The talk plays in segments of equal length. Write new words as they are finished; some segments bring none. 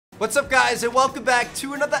What's up, guys, and welcome back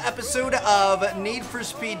to another episode of Need for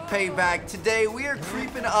Speed Payback. Today we are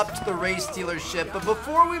creeping up to the race dealership, but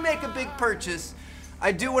before we make a big purchase,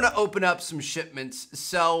 I do want to open up some shipments.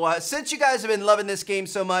 So since you guys have been loving this game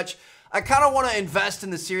so much, I kind of want to invest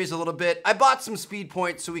in the series a little bit. I bought some speed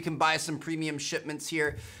points so we can buy some premium shipments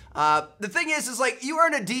here. The thing is like you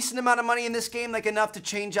earn a decent amount of money in this game, like enough to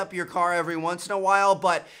change up your car every once in a while,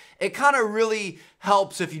 but it kind of really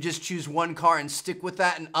helps if you just choose one car and stick with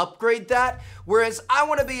that and upgrade that. Whereas I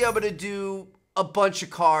want to be able to do a bunch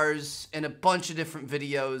of cars and a bunch of different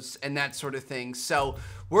videos and that sort of thing. So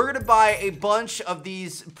we're going to buy a bunch of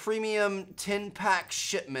these premium 10-pack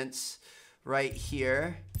shipments right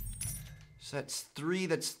here. So that's 3,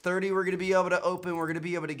 that's 30 we're going to be able to open. We're going to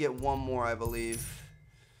be able to get one more, I believe.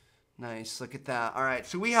 Nice, look at that. All right,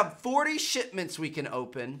 so we have 40 shipments we can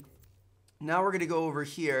open. Now we're going to go over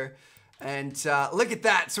here and look at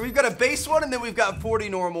that. So we've got a base one and then we've got 40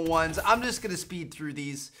 normal ones. I'm just going to speed through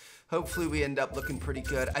these. Hopefully we end up looking pretty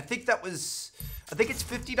good. I think it's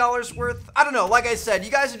 $50 worth. I don't know. Like I said, you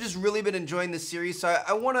guys have just really been enjoying this series. So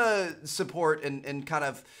I want to support and kind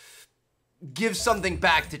of give something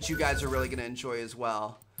back that you guys are really going to enjoy as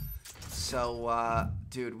well. So,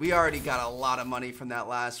 dude, we already got a lot of money from that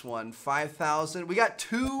last one. 5,000. We got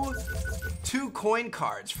two coin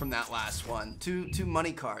cards from that last one. Two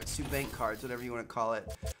money cards, 2 bank cards, whatever you want to call it.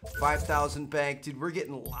 5,000 bank. Dude, we're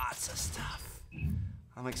getting lots of stuff.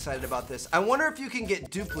 I'm excited about this. I wonder if you can get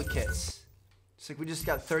duplicates. It's like we just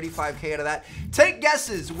got 35K out of that. Take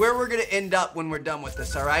guesses where we're going to end up when we're done with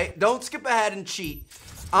this, all right? Don't skip ahead and cheat.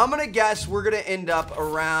 I'm going to guess we're going to end up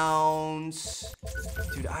around,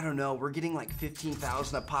 dude, I don't know. We're getting like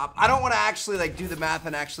 15,000 a pop. I don't want to actually like do the math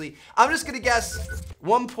and actually, I'm just going to guess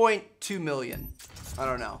 1.2 million. I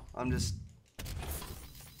don't know. I'm just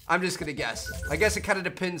going to guess. I guess it kind of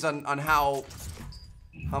depends on how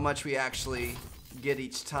much we actually get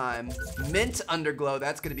each time. Mint Underglow,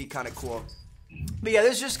 that's going to be kind of cool. But yeah,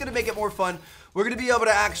 this is just going to make it more fun. We're going to be able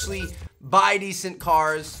to actually buy decent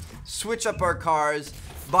cars, switch up our cars,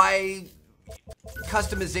 buy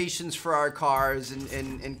customizations for our cars,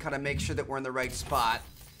 and kind of make sure that we're in the right spot.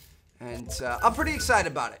 And I'm pretty excited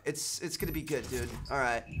about it. It's going to be good, dude. All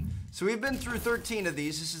right. So we've been through 13 of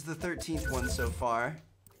these. This is the 13th one so far.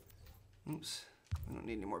 Oops. I don't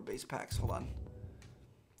need any more base packs. Hold on.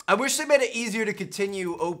 I wish they made it easier to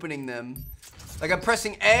continue opening them. Like I'm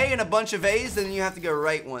pressing A and a bunch of A's, then you have to go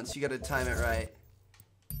right once. You got to time it right.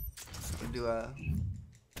 I'm gonna do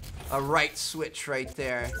a right switch right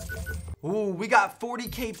there. Ooh, we got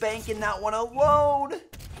 40K bank in that one alone.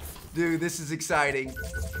 Dude, this is exciting.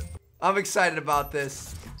 I'm excited about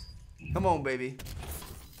this. Come on, baby.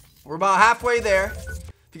 We're about halfway there.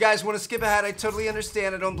 If you guys want to skip ahead, I totally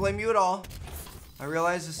understand. I don't blame you at all. I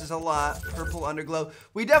realize this is a lot. Purple Underglow.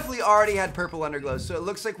 We definitely already had Purple Underglow, so it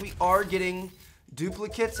looks like we are getting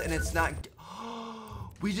duplicates, and it's not.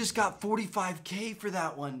 We just got 45K for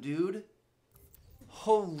that one, dude.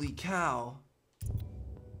 Holy cow.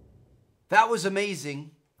 That was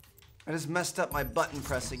amazing. I just messed up my button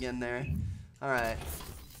press again there. All right.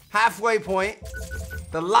 Halfway point.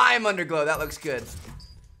 The Lime Underglow. That looks good.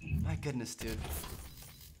 My goodness, dude.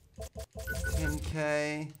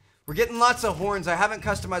 10K. We're getting lots of horns. I haven't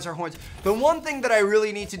customized our horns. The one thing that I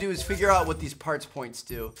really need to do is figure out what these parts points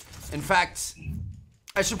do. In fact,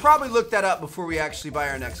 I should probably look that up before we actually buy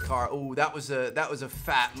our next car. Oh, that was a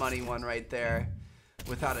fat money one right there.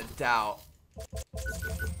 Without a doubt.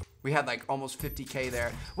 We had like almost 50K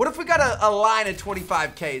there. What if we got a line of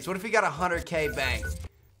 25Ks? What if we got 100K bank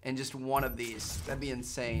in just one of these? That'd be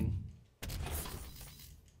insane.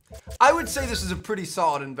 I would say this is a pretty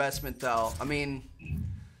solid investment though. I mean,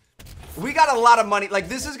 we got a lot of money. Like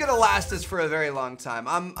this is gonna last us for a very long time.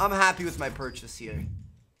 I'm happy with my purchase here.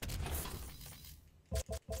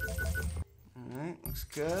 Alright, looks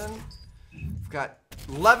good. We've got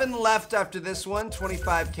 11 left after this one.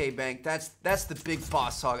 25K bank. That's the big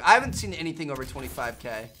boss hog. I haven't seen anything over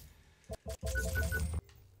 25K.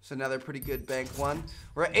 It's another pretty good bank one.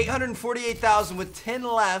 We're at 848,000 with 10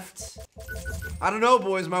 left. I don't know,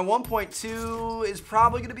 boys. My 1.2 is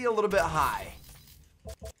probably going to be a little bit high.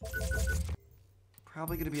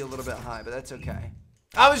 Probably going to be a little bit high, but that's okay.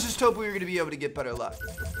 I was just hoping we were going to be able to get better luck.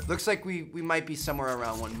 Looks like we might be somewhere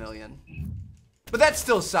around 1 million. But that's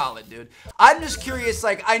still solid, dude. I'm just curious,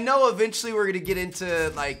 like, I know eventually we're going to get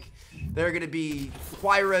into, like, there are going to be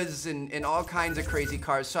Huayras and all kinds of crazy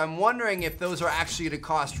cars. So I'm wondering if those are actually going to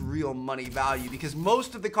cost real money value. Because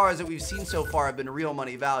most of the cars that we've seen so far have been real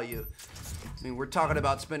money value. I mean, we're talking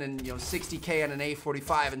about spending, you know, 60K on an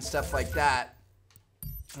A45 and stuff like that.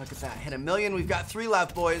 Look at that. Hit 1 million. We've got 3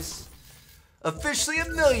 left, boys. Officially a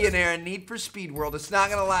millionaire in Need for Speed World. It's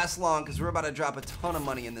not gonna last long because we're about to drop a ton of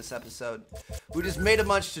money in this episode. We just made a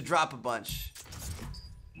bunch to drop a bunch.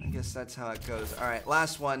 I guess that's how it goes. All right,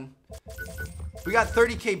 last one. We got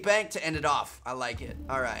 30K bank to end it off. I like it.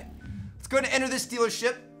 All right, let's go ahead and enter this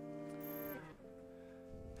dealership.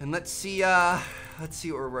 And let's see what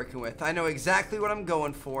we're working with. I know exactly what I'm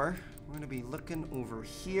going for. We're gonna be looking over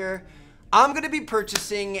here. I'm gonna be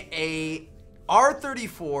purchasing a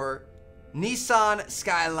R34 Nissan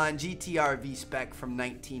Skyline GTR V-Spec from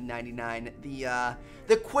 1999.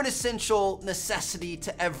 The quintessential necessity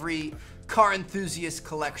to every car enthusiast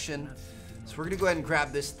collection. So we're gonna go ahead and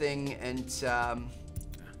grab this thing, and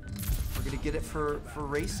we're gonna get it for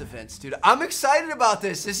race events, dude. I'm excited about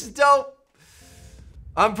this. This is dope.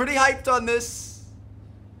 I'm pretty hyped on this.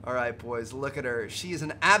 All right, boys, look at her. She is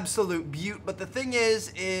an absolute beaut, but the thing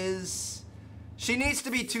is she needs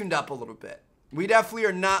to be tuned up a little bit. We definitely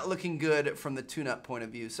are not looking good from the tune-up point of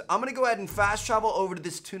view. So I'm gonna go ahead and fast travel over to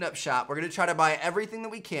this tune-up shop. We're gonna try to buy everything that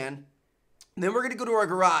we can. Then we're gonna go to our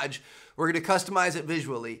garage. We're gonna customize it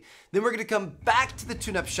visually. Then we're gonna come back to the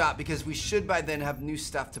tune-up shop because we should by then have new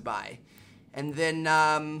stuff to buy. And then,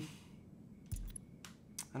 I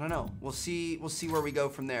don't know. We'll see where we go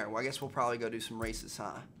from there. Well, I guess we'll probably go do some races,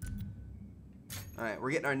 huh? All right,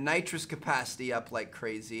 we're getting our nitrous capacity up like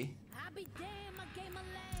crazy.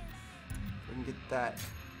 We can get that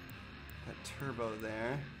turbo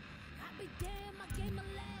there.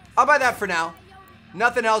 I'll buy that for now.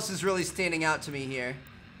 Nothing else is really standing out to me here.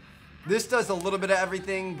 This does a little bit of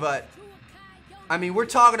everything, but I mean, we're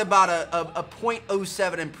talking about a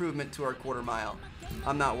 0.07 improvement to our quarter mile.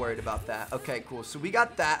 I'm not worried about that. Okay, cool. So we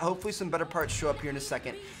got that. Hopefully some better parts show up here in a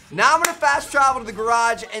second. Now I'm gonna fast travel to the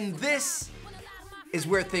garage, and this is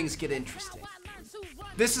where things get interesting.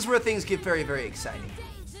 This is where things get very, very exciting.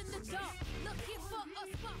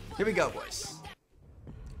 Here we go, boys.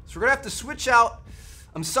 So we're gonna have to switch out.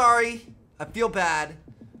 I'm sorry, I feel bad,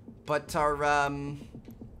 but our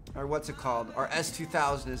what's it called? Our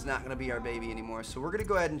S2000 is not gonna be our baby anymore. So we're gonna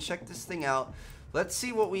go ahead and check this thing out. Let's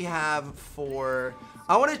see what we have for,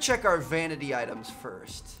 I wanna check our vanity items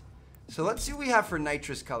first. So let's see what we have for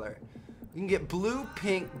nitrous color. We can get blue,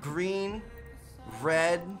 pink, green,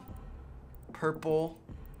 red, purple,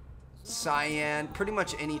 cyan, pretty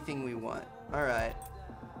much anything we want. All right.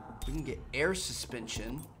 We can get air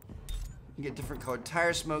suspension. We can get different colored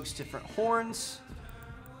tire smokes, different horns,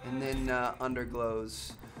 and then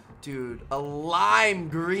underglows. Dude, a lime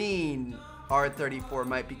green R34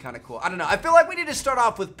 might be kind of cool. I don't know. I feel like we need to start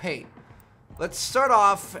off with paint. Let's start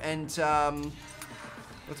off and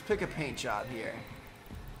let's pick a paint job here.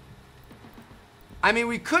 I mean,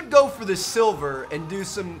 we could go for the silver and do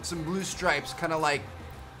some blue stripes, kind of like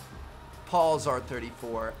Paul's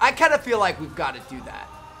R34. I kind of feel like we've got to do that.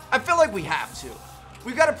 I feel like we have to.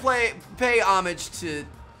 We've got to pay homage to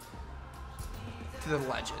the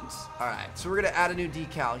legends. All right, so we're gonna add a new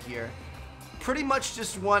decal here. Pretty much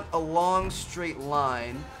just want a long straight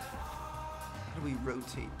line. How do we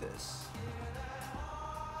rotate this?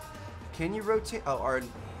 Can you rotate? Oh, okay,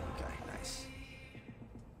 nice.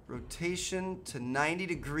 Rotation to 90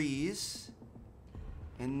 degrees.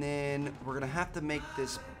 And then we're gonna have to make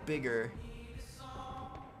this bigger.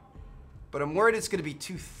 But I'm worried it's gonna be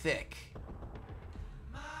too thick.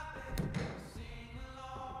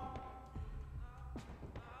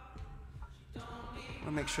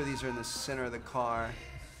 I'll make sure these are in the center of the car.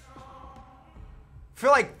 I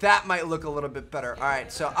feel like that might look a little bit better. All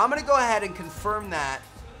right, so I'm gonna go ahead and confirm that,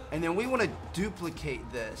 and then we wanna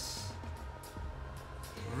duplicate this.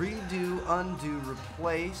 Redo, undo,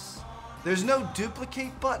 replace. There's no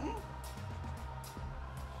duplicate button?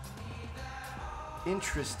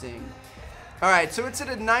 Interesting. All right, so it's at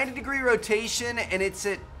a 90-degree rotation, and it's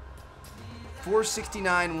at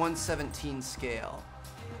 469, 117 scale.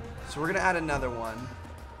 So we're gonna add another one.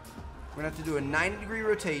 We're gonna have to do a 90-degree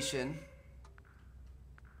rotation.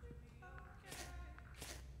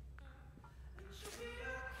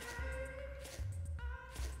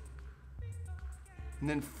 And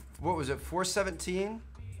then, what was it, 417?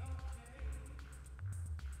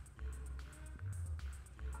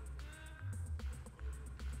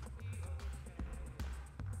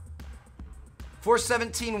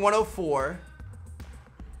 $417, 104.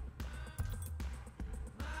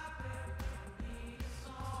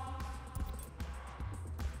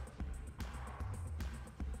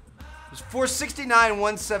 It was 469,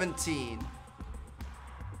 117.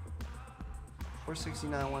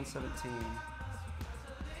 469, 117.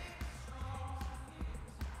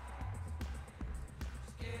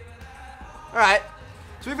 All right.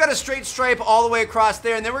 So we've got a straight stripe all the way across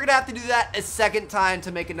there, and then we're gonna have to do that a second time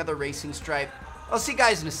to make another racing stripe. I'll see you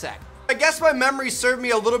guys in a sec. I guess my memory served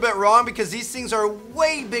me a little bit wrong because these things are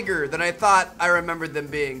way bigger than I thought I remembered them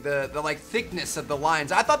being. The like thickness of the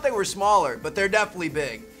lines. I thought they were smaller, but they're definitely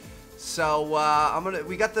big. So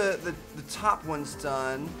we got the top ones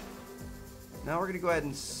done. Now we're gonna go ahead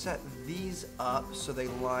and set these up so they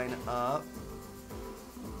line up.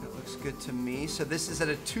 That looks good to me. So this is at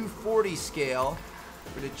a 240 scale.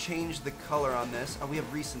 We're gonna change the color on this. Oh, we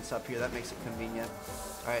have recents up here. That makes it convenient.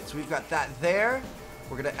 All right, so we've got that there.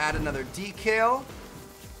 We're gonna add another decal.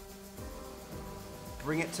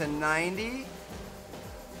 Bring it to 90.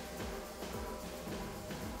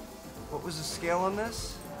 What was the scale on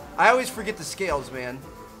this? I always forget the scales, man.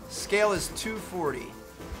 Scale is 240. Hold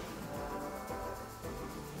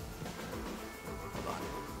on.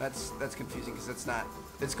 That's confusing because that's not.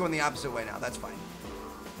 It's going the opposite way now. That's fine.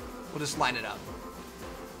 We'll just line it up.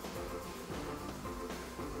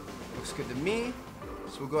 Looks good to me.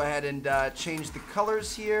 So we'll go ahead and change the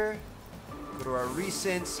colors here. Go to our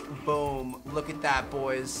recents. Boom. Look at that,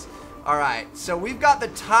 boys. All right. So we've got the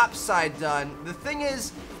top side done. The thing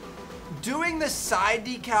is, doing the side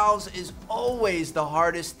decals is always the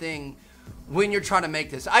hardest thing when you're trying to make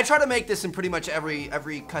this. I try to make this in pretty much every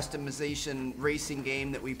customization racing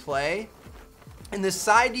game that we play. And the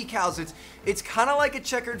side decals, it's kind of like a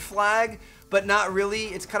checkered flag, but not really.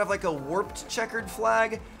 It's kind of like a warped checkered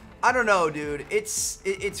flag. I don't know, dude. It's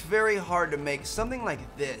very hard to make. Something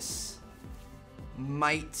like this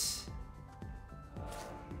might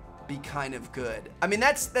be kind of good. I mean,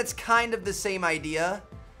 that's kind of the same idea,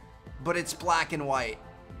 but it's black and white.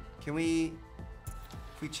 Can we,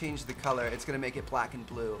 if we change the color, it's gonna make it black and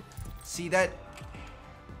blue. See that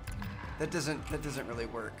doesn't really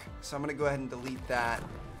work. So I'm gonna go ahead and delete that.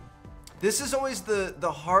 This is always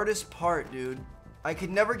the hardest part, dude. I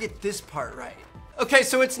could never get this part right. Okay,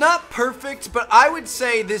 so it's not perfect, but I would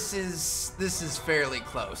say this is fairly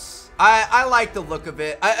close. I like the look of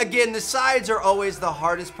it. Again, the sides are always the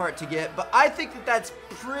hardest part to get, but I think that that's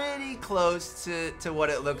pretty close to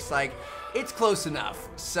what it looks like. It's close enough.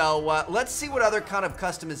 So let's see what other kind of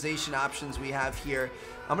customization options we have here.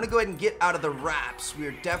 I'm gonna go ahead and get out of the wraps.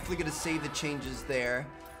 We're definitely gonna save the changes there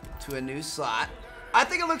to a new slot. I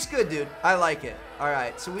think it looks good, dude. I like it. All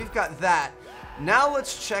right, so we've got that. Now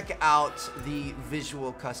let's check out the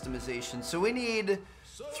visual customization. So we need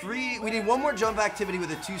one more jump activity with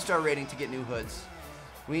a 2-star rating to get new hoods.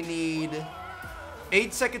 We need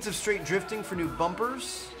 8 seconds of straight drifting for new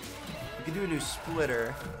bumpers. We could do a new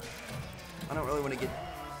splitter. I don't really want to get,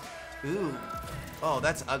 ooh. Oh,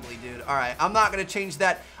 that's ugly, dude. All right, I'm not gonna change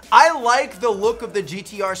that. I like the look of the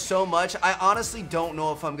GTR so much. I honestly don't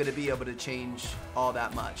know if I'm gonna be able to change all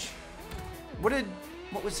that much. What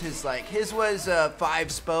was his like? His was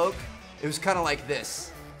 5-spoke. It was kind of like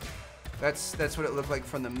this. That's what it looked like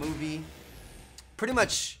from the movie. Pretty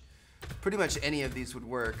much any of these would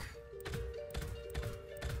work.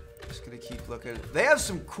 Just gonna keep looking. They have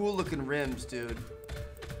some cool looking rims, dude.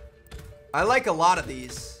 I like a lot of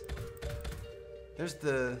these. There's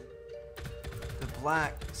the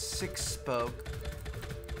black 6-spoke.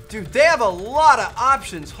 Dude, they have a lot of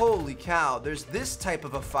options. Holy cow. There's this type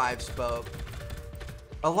of a 5-spoke.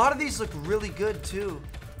 A lot of these look really good too.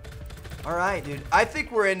 All right, dude. I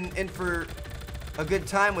think we're in for a good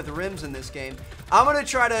time with the rims in this game. I'm gonna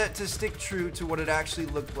try to stick true to what it actually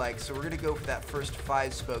looked like. So we're gonna go for that first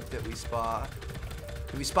 5-spoke that we saw.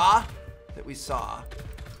 It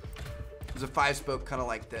was a 5-spoke kind of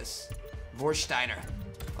like this. Vorsteiner.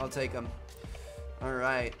 I'll take them. All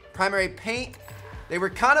right. Primary paint. They were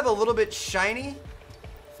kind of a little bit shiny.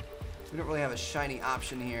 We don't really have a shiny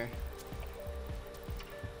option here.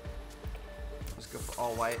 Let's go for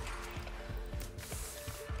all white.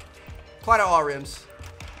 Apply to all rims.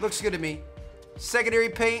 Looks good to me. Secondary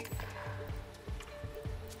paint.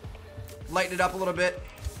 Lighten it up a little bit.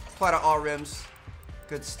 Apply to all rims.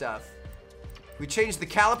 Good stuff. We changed the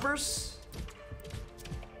calipers.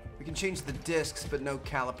 We can change the discs, but no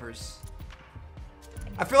calipers.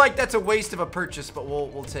 I feel like that's a waste of a purchase, but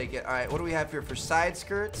we'll take it. All right, what do we have here for side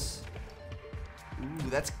skirts? Ooh,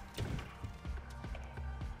 that's...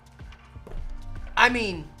 I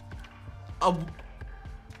mean...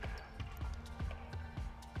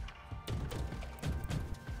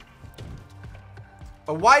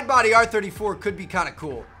 A wide body R34 could be kind of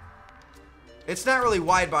cool. It's not really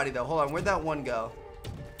wide body though. Hold on, where'd that one go?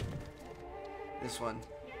 This one.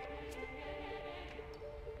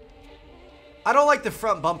 I don't like the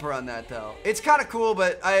front bumper on that though. It's kind of cool,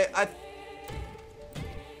 but I'd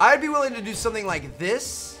be willing to do something like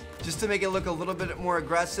this just to make it look a little bit more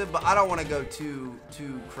aggressive, but I don't want to go too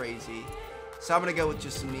crazy. So I'm gonna go with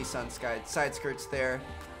just some Nissan side skirts there.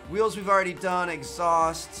 Wheels we've already done,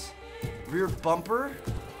 exhaust, rear bumper.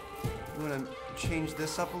 I'm gonna change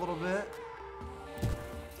this up a little bit.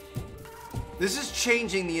 This is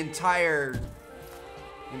changing the entire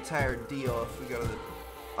deal. If we go to the,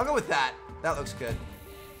 I'll go with that. That looks good.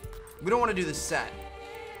 We don't want to do the set.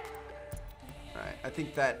 All right, I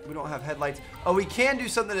think that we don't have headlights. Oh, we can do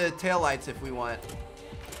something to the taillights if we want.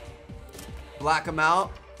 Black them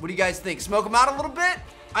out. What do you guys think? Smoke them out a little bit?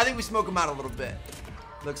 I think we smoke them out a little bit.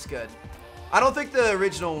 Looks good. I don't think the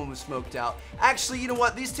original one was smoked out. Actually, you know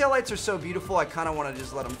what? These taillights are so beautiful, I kind of want to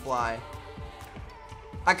just let them fly.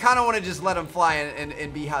 I kind of want to just let them fly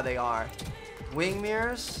and be how they are. Wing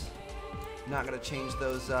mirrors. Not going to change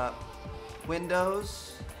those up.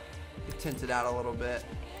 Windows. Get tinted out a little bit.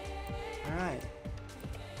 All right.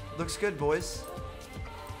 Looks good, boys.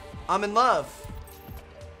 I'm in love.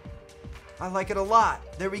 I like it a lot.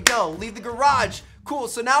 There we go. Leave the garage. Cool.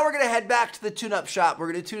 So now we're going to head back to the tune-up shop.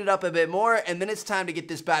 We're going to tune it up a bit more, and then it's time to get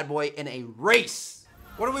this bad boy in a race.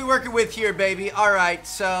 What are we working with here, baby? All right.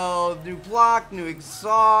 So new block, new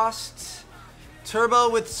exhaust, turbo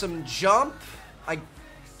with some jump.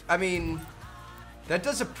 I mean, that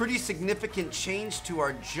does a pretty significant change to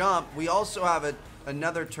our jump. We also have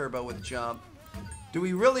another turbo with jump. Do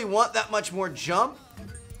we really want that much more jump?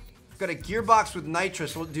 Got a gearbox with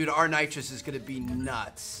nitrous. Well, dude, our nitrous is gonna be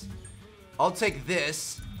nuts. I'll take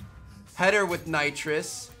this. Header with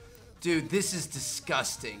nitrous. Dude, this is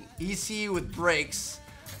disgusting. ECU with brakes.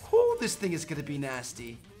 Whoo, this thing is gonna be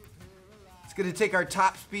nasty. It's gonna take our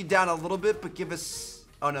top speed down a little bit, but give us...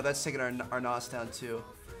 Oh no, that's taking our NOS down too.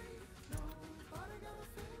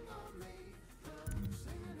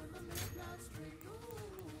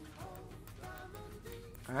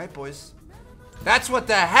 All right, boys. That's what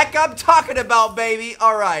the heck I'm talking about, baby.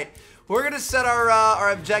 All right, we're gonna set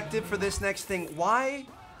our objective for this next thing. Why?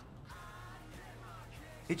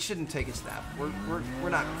 It shouldn't take us that. We're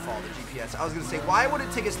not gonna follow the GPS. I was gonna say, why would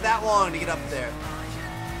it take us that long to get up there?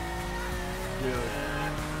 Dude,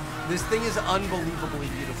 this thing is unbelievably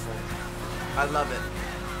beautiful. I love it.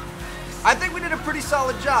 I think we did a pretty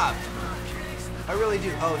solid job. I really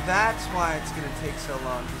do. Oh, that's why it's gonna take so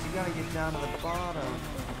long, because you gotta get down to the bottom.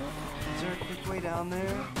 Is there a quick way down there?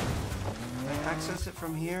 Can I access it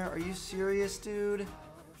from here? Are you serious, dude?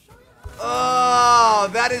 Oh,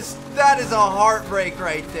 that is a heartbreak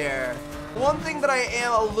right there. One thing that I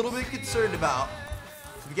am a little bit concerned about,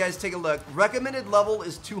 if you guys take a look, recommended level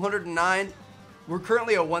is 209. We're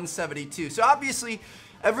currently at 172. So obviously,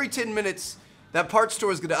 every 10 minutes, that parts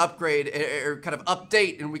store is going to upgrade or kind of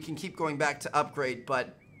update, and we can keep going back to upgrade.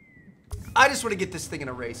 But I just want to get this thing in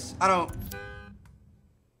a race. I don't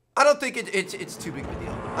think it's too big of a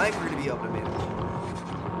deal. I think we're going to be able to manage.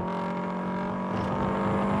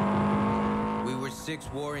 We were 6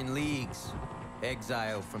 warring leagues,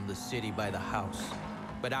 exiled from the city by the house.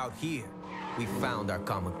 But out here, we found our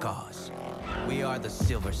common cause. We are the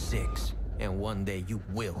Silver Six, and one day you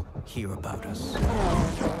will hear about us.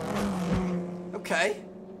 Okay.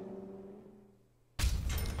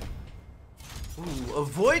 Ooh,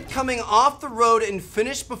 avoid coming off the road and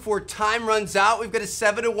finish before time runs out. We've got a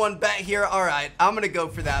 7-1 bet here. All right, I'm gonna go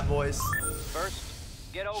for that, boys. First,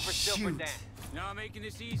 get over Silver Dan. Not making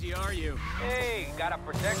this easy, are you? Hey, gotta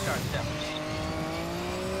protect ourselves.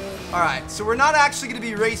 All right, so we're not actually gonna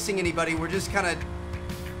be racing anybody. We're just kind of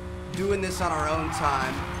doing this on our own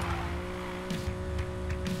time.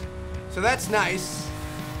 So that's nice.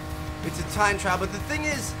 It's a time trial, but the thing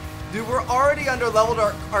is, dude, we're already under-leveled.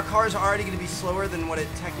 Our cars are already going to be slower than what it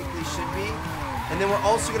technically should be. And then we're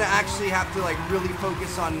also going to actually have to, like, really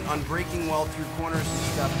focus on braking well through corners and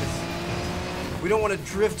stuff, because we don't want to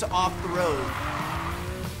drift off the road.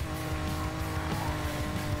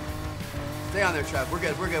 Stay on there, Trev. We're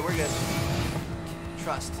good, we're good, we're good.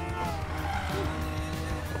 Trust.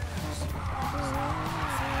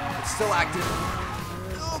 It's still active.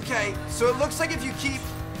 Okay, so it looks like if you keep...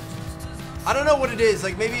 I don't know what it is,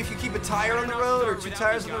 like maybe if you keep a tire on the road or 2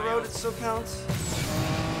 tires on the road, it still counts.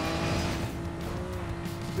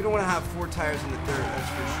 We don't want to have 4 tires in the third, that's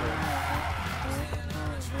for sure.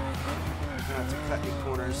 We're gonna have to cut any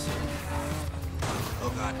corners. Oh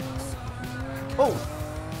god.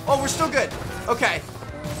 Oh, we're still good. Okay.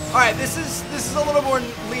 All right, this is a little more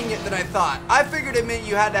lenient than I thought. I figured it meant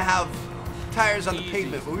you had to have tires on the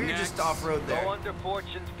pavement, but we were just off-road there. Go under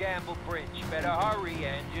Fortune's Gamble Bridge. Better hurry,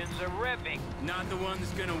 engines are revving. Not the one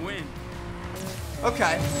that's gonna win.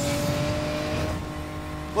 Okay.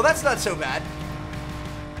 Well, that's not so bad.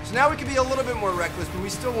 So now we can be a little bit more reckless, but we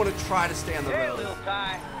still want to try to stay on the Hey, road. little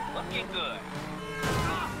Ty. Looking good.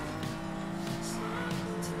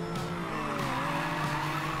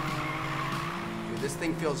 Dude, this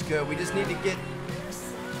thing feels good. We just need to get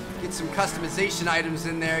some customization items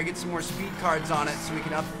in there, get some more speed cards on it so we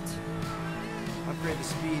can upgrade the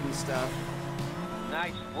speed and stuff.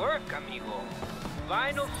 Nice work, amigo.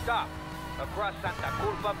 Final stop across Santa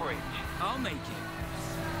Culpa Bridge. I'll make it.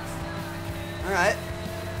 All right.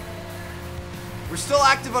 We're still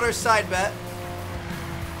active on our side bet.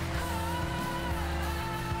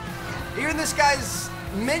 Even this guy's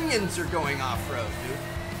minions are going off-road, dude.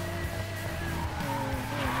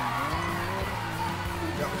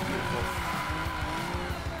 That was beautiful.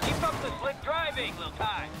 Keep up the slick driving, little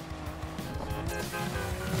time.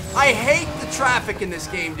 I hate the traffic in this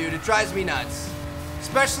game, dude. It drives me nuts.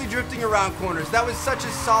 Especially drifting around corners. That was such a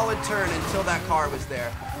solid turn until that car was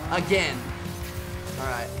there. Again. All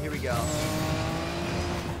right, here we go.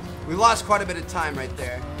 We lost quite a bit of time right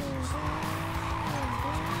there.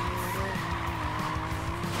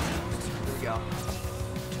 Here we go.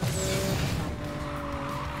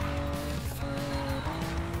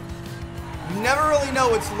 You never really know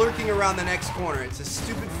what's lurking around the next corner. It's a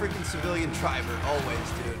stupid freaking civilian driver,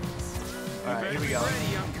 always, dude. All right, here we go.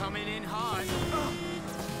 Ready, I'm coming in hot.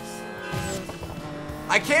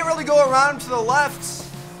 I can't really go around to the left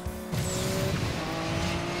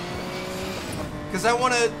because I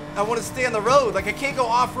want to stay on the road. Like I can't go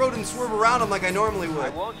off road and swerve around them like I normally would. I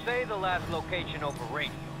won't say the last location over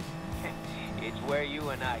radio. It's where you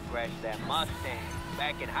and I crashed that Mustang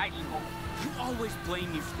back in high school. You always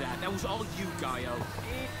blame me for that. That was all you, Gaio.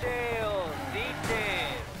 Details,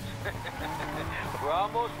 details. We're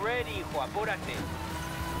almost ready, Apúrate.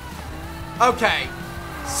 Okay.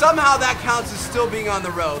 Somehow that counts as still being on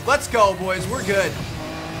the road. Let's go, boys. We're good.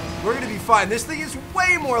 We're going to be fine. This thing is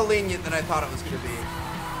way more lenient than I thought it was going to be.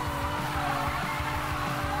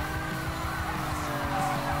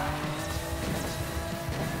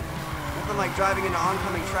 Nothing like driving into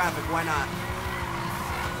oncoming traffic. Why not?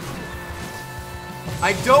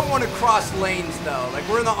 I don't want to cross lanes, though. Like,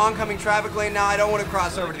 we're in the oncoming traffic lane now. I don't want to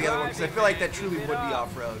cross over to the other one because I feel like that truly would be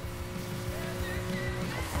off-road.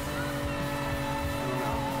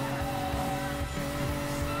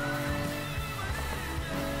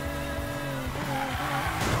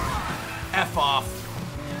 F off.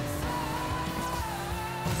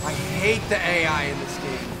 I hate the AI in this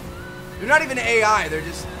game. They're not even AI, they're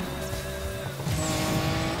just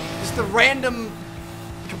the random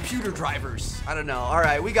computer drivers. I don't know.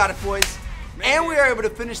 Alright, we got it, boys. And we are able to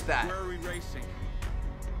finish that. Where are we racing?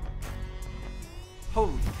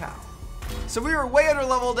 Holy cow. So we were way under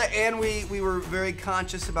leveled and we were very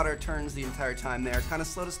conscious about our turns the entire time there. Kind of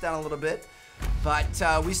slowed us down a little bit.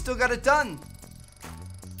 But we still got it done.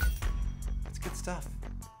 Good stuff.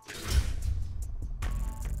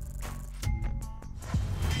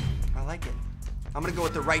 I like it. I'm gonna go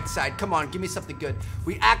with the right side. Come on, give me something good.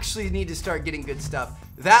 We actually need to start getting good stuff.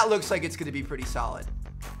 That looks like it's gonna be pretty solid.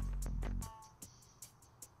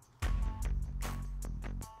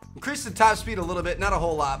 Increase the top speed a little bit, not a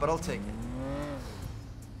whole lot, but I'll take it.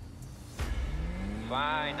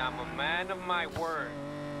 Fine, I'm a man of my word.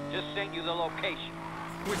 Just sent you the location.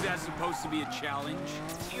 Was that supposed to be a challenge?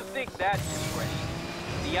 You think that's impressive?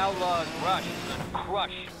 The Outlaws Rush is gonna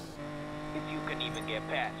crush you. If you can even get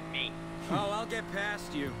past me. Oh, I'll get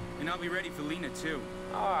past you. And I'll be ready for Lena, too.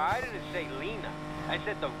 Oh, I didn't say Lena. I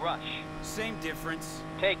said the Rush. Same difference.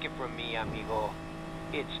 Take it from me, amigo.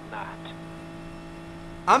 It's not.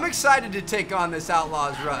 I'm excited to take on this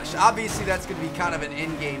Outlaws Rush. Obviously, that's going to be kind of an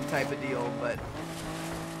in-game type of deal, but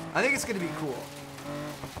I think it's going to be cool.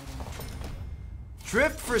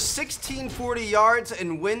 Drift for 1640 yards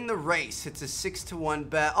and win the race. It's a 6-to-1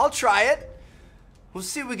 bet. I'll try it. We'll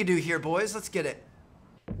see what we can do here, boys. Let's get it.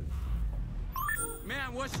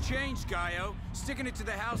 Man, what's changed, Gaio? Sticking it to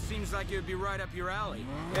the house seems like it would be right up your alley.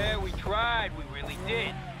 Yeah, we tried. We really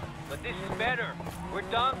did. But this is better. We're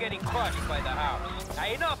done getting crushed by the house. Now,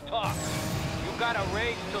 enough talk. You got a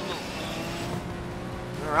race to lose.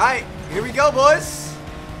 All right, here we go, boys.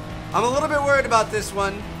 I'm a little bit worried about this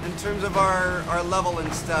one in terms of our level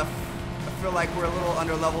and stuff. I feel like we're a little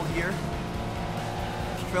under leveled here.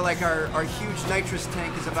 I feel like our huge nitrous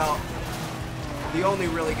tank is about the only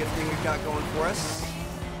really good thing we've got going for us.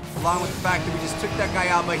 Along with the fact that we just took that guy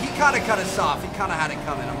out, but he kind of cut us off. He kind of had it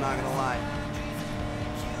coming, I'm not gonna lie.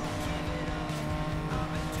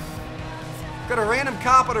 Got a random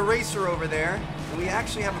cop and a racer over there, and we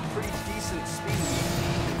actually have a pretty decent speed.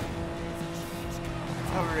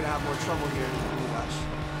 I thought we were gonna have more trouble here. Oh my gosh.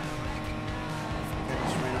 Okay,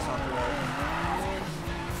 just ran us off the road.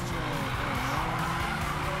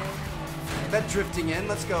 that drifting in.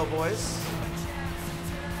 Let's go, boys.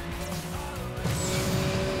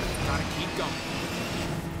 Gotta keep going.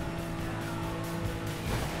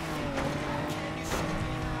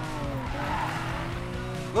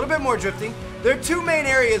 A little bit more drifting. There are two main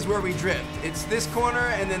areas where we drift. It's this corner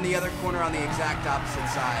and then the other corner on the exact opposite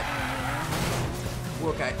side.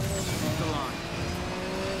 Okay. Keep the line.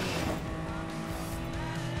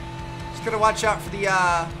 Just gotta watch out for the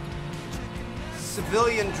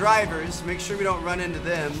civilian drivers. Make sure we don't run into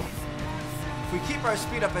them. If we keep our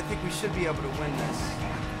speed up, I think we should be able to win this.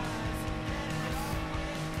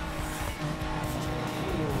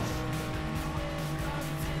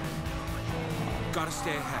 Gotta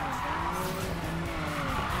stay ahead.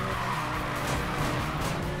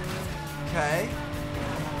 Okay.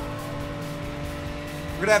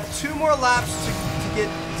 We're gonna have 2 more laps to get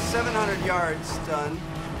 700 yards done.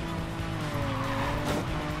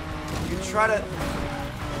 You can try to...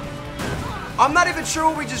 I'm not even sure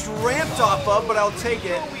what we just ramped off of, but I'll take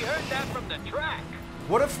it. We heard that from the track.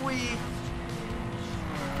 What if we... Oh,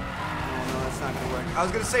 no, that's not gonna work. I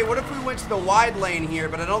was gonna say, what if we went to the wide lane here,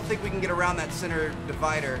 but I don't think we can get around that center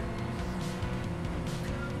divider.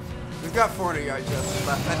 We've got 400 yards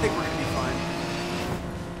left. I think we're gonna be fine.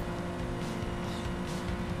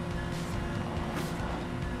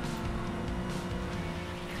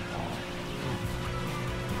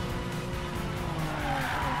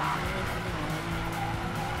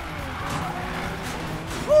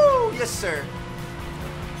 Woo! Yes, sir.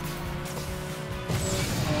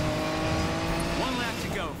 One lap to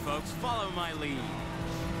go, folks. Follow my lead.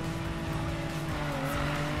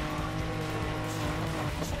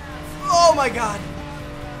 Oh my God.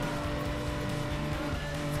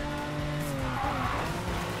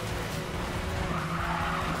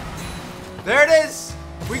 There it is.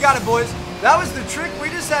 We got it, boys. That was the trick. We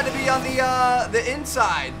just had to be on the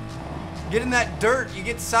inside. Get in that dirt. You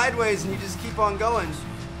get sideways and you just keep on going.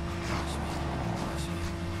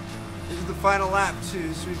 This is the final lap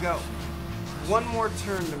too, so we've got one more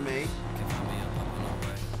turn to make.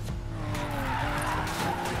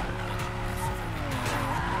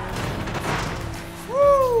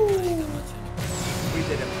 We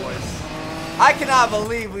did it, boys. I cannot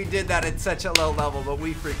believe we did that at such a low level, but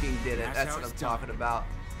we freaking did it. That's what I'm talking about.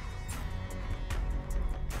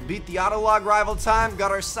 Beat the Autolog rival time,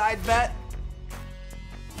 got our side bet.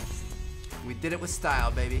 We did it with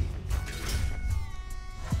style, baby.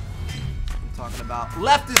 I'm talking about.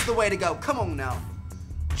 Left is the way to go. Come on now.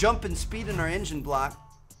 Jump and speed in our engine block.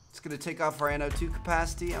 It's going to take off our NO2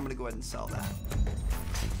 capacity. I'm going to go ahead and sell that.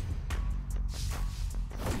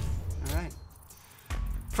 Alright.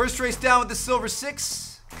 First race down with the Silver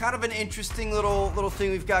 6. Kind of an interesting little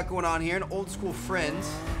thing we've got going on here. An old school friend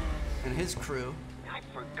and his crew. I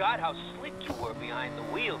forgot how slick you were behind the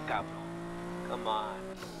wheel, Capo. Come on.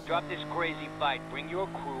 Drop this crazy fight, bring your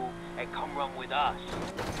crew, and come run with us.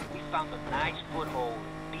 We found a nice foothold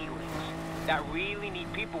in Felix that really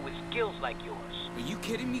need people with skills like yours. Are you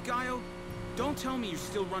kidding me, Gallo? Don't tell me you're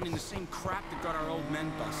still running the same crap that got our old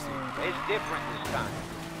men busted. It's different this time.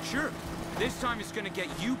 Sure. This time it's gonna get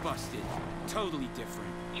you busted. Totally different.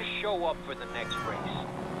 Just show up for the next race.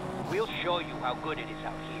 We'll show you how good it is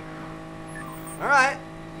out here. Alright.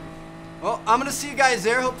 Well, I'm going to see you guys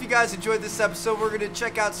there. Hope you guys enjoyed this episode. We're going to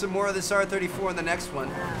check out some more of this R34 in the next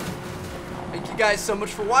one. Thank you guys so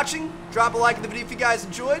much for watching. Drop a like in the video if you guys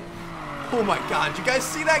enjoyed. Oh my God, you guys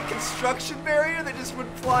see that construction barrier that just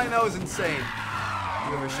went flying? That was insane.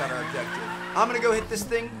 We overshot our objective. I'm going to go hit this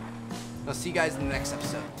thing. I'll see you guys in the next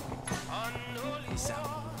episode. Peace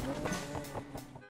out.